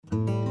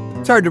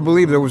It's hard to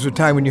believe there was a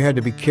time when you had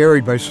to be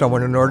carried by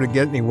someone in order to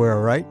get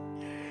anywhere, right?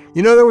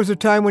 You know, there was a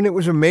time when it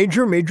was a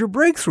major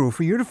breakthrough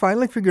for you to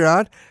finally figure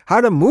out how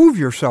to move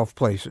yourself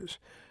places.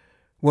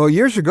 Well,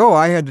 years ago,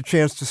 I had the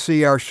chance to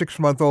see our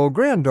 6-month-old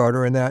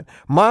granddaughter in that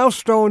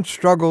milestone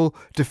struggle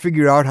to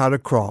figure out how to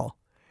crawl.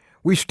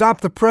 We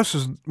stopped the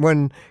presses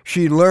when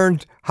she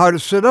learned how to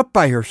sit up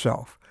by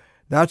herself.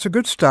 That's a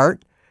good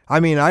start. I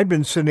mean, I'd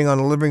been sitting on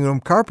the living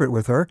room carpet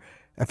with her.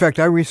 In fact,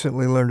 I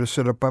recently learned to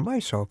sit up by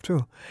myself,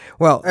 too.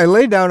 Well, I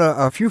lay down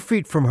a few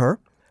feet from her.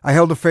 I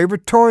held a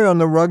favorite toy on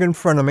the rug in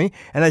front of me,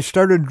 and I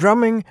started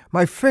drumming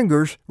my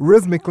fingers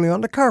rhythmically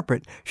on the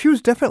carpet. She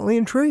was definitely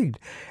intrigued,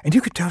 and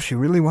you could tell she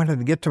really wanted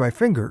to get to my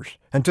fingers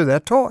and to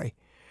that toy.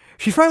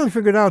 She finally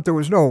figured out there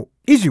was no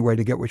easy way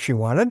to get what she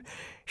wanted.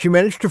 She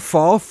managed to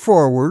fall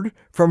forward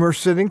from her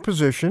sitting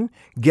position,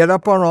 get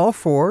up on all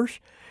fours,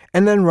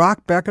 and then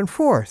rock back and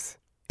forth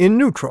in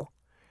neutral.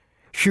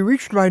 She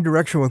reached my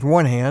direction with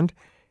one hand.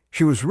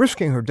 She was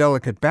risking her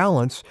delicate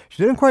balance.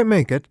 She didn't quite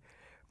make it,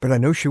 but I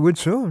knew she would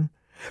soon,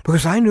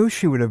 because I knew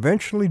she would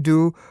eventually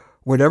do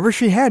whatever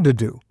she had to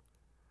do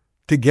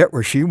to get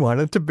where she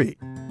wanted to be.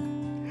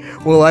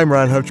 Well, I'm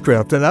Ron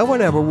Hutchcraft, and I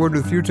want to have a word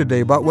with you today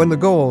about when the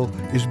goal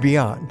is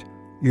beyond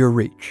your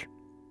reach.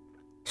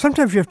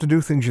 Sometimes you have to do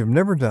things you've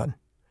never done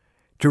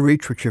to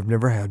reach what you've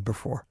never had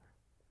before,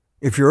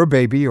 if you're a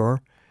baby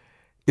or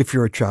if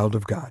you're a child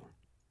of God.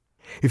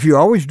 If you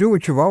always do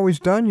what you've always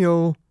done,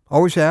 you'll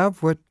always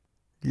have what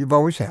you've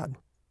always had,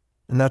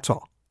 and that's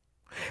all.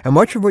 And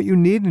much of what you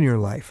need in your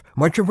life,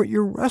 much of what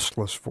you're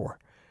restless for,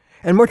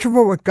 and much of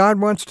what God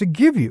wants to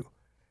give you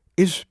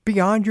is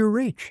beyond your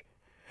reach.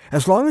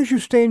 As long as you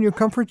stay in your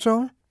comfort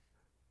zone,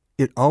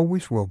 it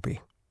always will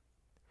be.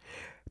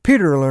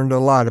 Peter learned a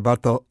lot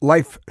about the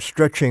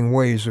life-stretching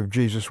ways of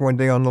Jesus one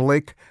day on the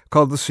lake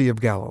called the Sea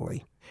of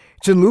Galilee.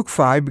 It's in Luke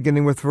 5,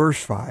 beginning with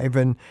verse 5,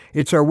 and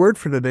it's our word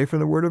for today from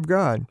the Word of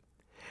God.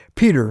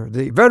 Peter,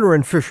 the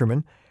veteran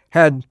fisherman,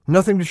 had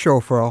nothing to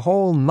show for a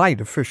whole night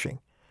of fishing.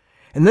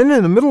 And then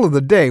in the middle of the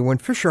day, when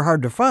fish are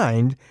hard to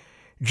find,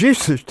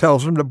 Jesus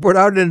tells him to put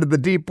out into the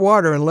deep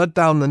water and let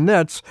down the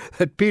nets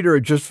that Peter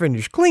had just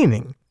finished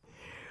cleaning.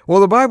 Well,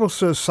 the Bible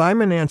says,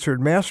 Simon answered,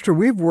 Master,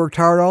 we've worked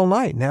hard all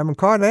night and haven't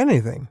caught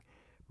anything.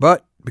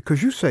 But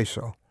because you say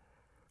so,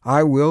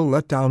 I will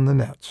let down the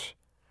nets.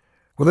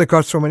 Well, they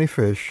caught so many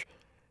fish,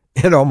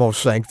 it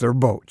almost sank their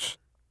boats.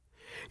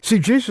 See,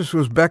 Jesus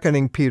was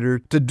beckoning Peter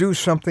to do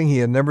something he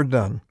had never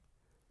done,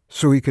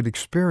 so he could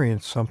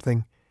experience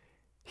something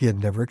he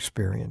had never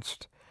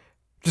experienced.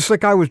 Just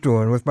like I was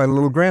doing with my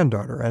little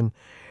granddaughter. And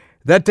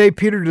that day,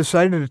 Peter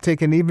decided to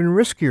take an even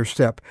riskier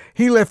step.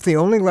 He left the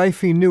only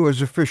life he knew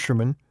as a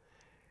fisherman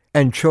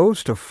and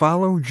chose to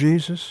follow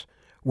Jesus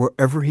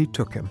wherever he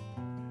took him,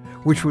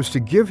 which was to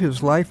give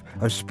his life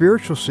a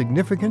spiritual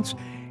significance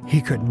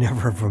he could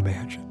never have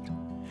imagined.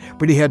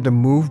 But he had to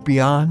move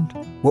beyond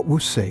what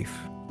was safe.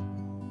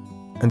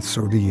 And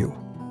so do you.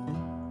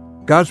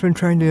 God's been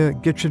trying to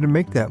get you to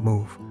make that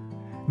move.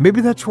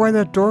 Maybe that's why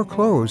that door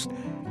closed,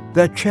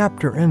 that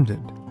chapter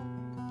ended,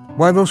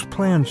 why those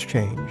plans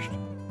changed,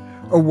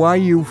 or why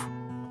you've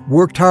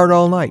worked hard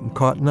all night and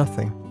caught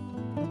nothing.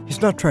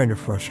 He's not trying to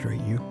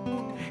frustrate you.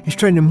 He's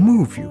trying to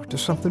move you to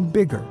something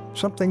bigger,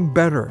 something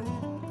better.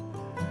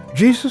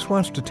 Jesus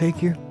wants to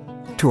take you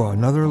to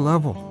another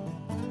level,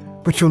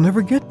 but you'll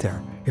never get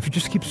there if you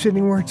just keep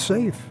sitting where it's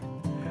safe,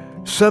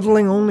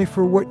 settling only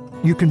for what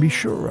you can be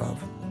sure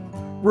of.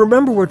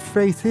 Remember what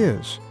faith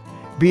is.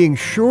 Being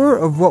sure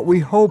of what we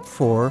hope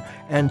for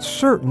and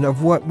certain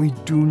of what we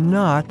do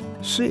not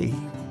see.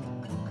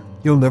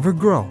 You'll never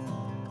grow.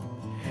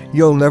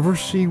 You'll never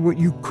see what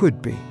you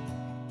could be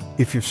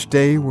if you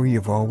stay where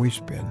you've always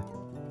been.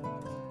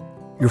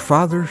 Your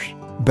Father's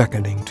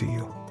beckoning to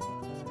you.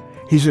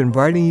 He's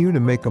inviting you to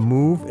make a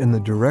move in the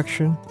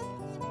direction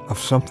of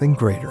something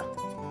greater.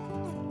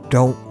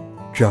 Don't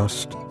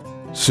just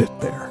sit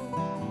there.